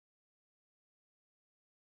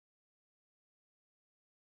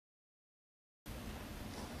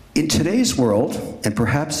In today's world, and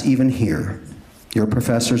perhaps even here, your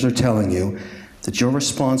professors are telling you that your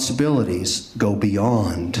responsibilities go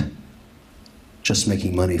beyond just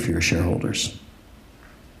making money for your shareholders.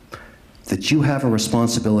 That you have a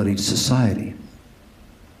responsibility to society.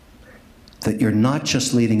 That you're not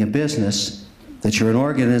just leading a business, that you're an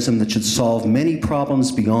organism that should solve many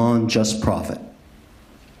problems beyond just profit.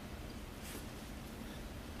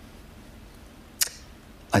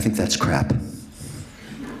 I think that's crap.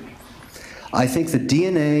 I think the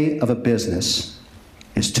DNA of a business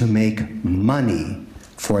is to make money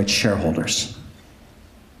for its shareholders.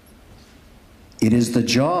 It is the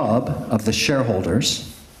job of the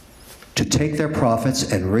shareholders to take their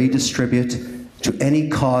profits and redistribute to any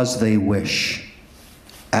cause they wish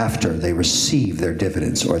after they receive their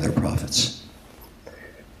dividends or their profits.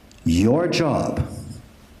 Your job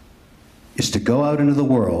is to go out into the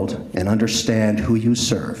world and understand who you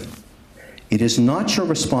serve. It is not your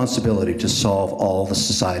responsibility to solve all the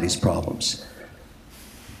society's problems.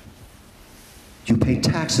 You pay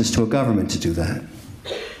taxes to a government to do that.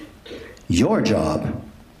 Your job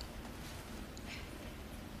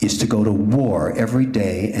is to go to war every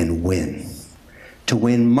day and win. To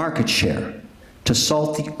win market share, to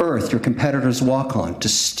salt the earth your competitors walk on, to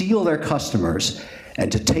steal their customers,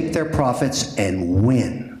 and to take their profits and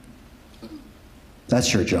win.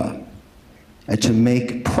 That's your job. And to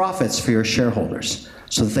make profits for your shareholders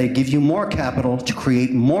so that they give you more capital to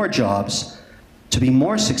create more jobs, to be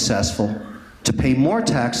more successful, to pay more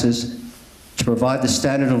taxes, to provide the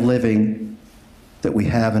standard of living that we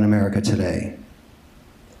have in America today.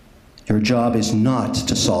 Your job is not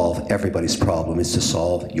to solve everybody's problem. It's to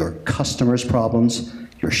solve your customers' problems,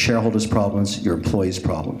 your shareholders' problems, your employees'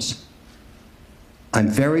 problems. I'm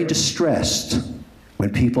very distressed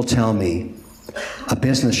when people tell me a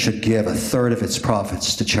business should give 1/3 of its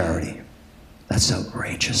profits to charity. That's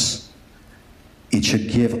outrageous. It should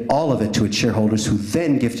give all of it to its shareholders who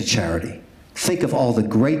then give to charity. Think of all the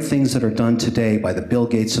great things that are done today by the Bill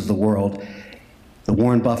Gates of the world, the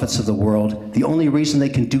Warren Buffetts of the world. The only reason they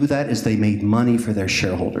can do that is they made money for their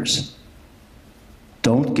shareholders.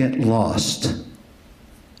 Don't get lost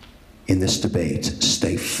in this debate.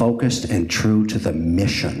 Stay focused and true to the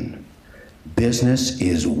mission. Business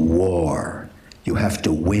is war. You have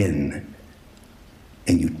to win.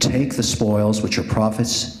 And you take the spoils, which are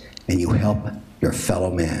profits, and you help your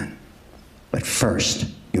fellow man. But first,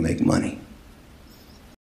 you make money.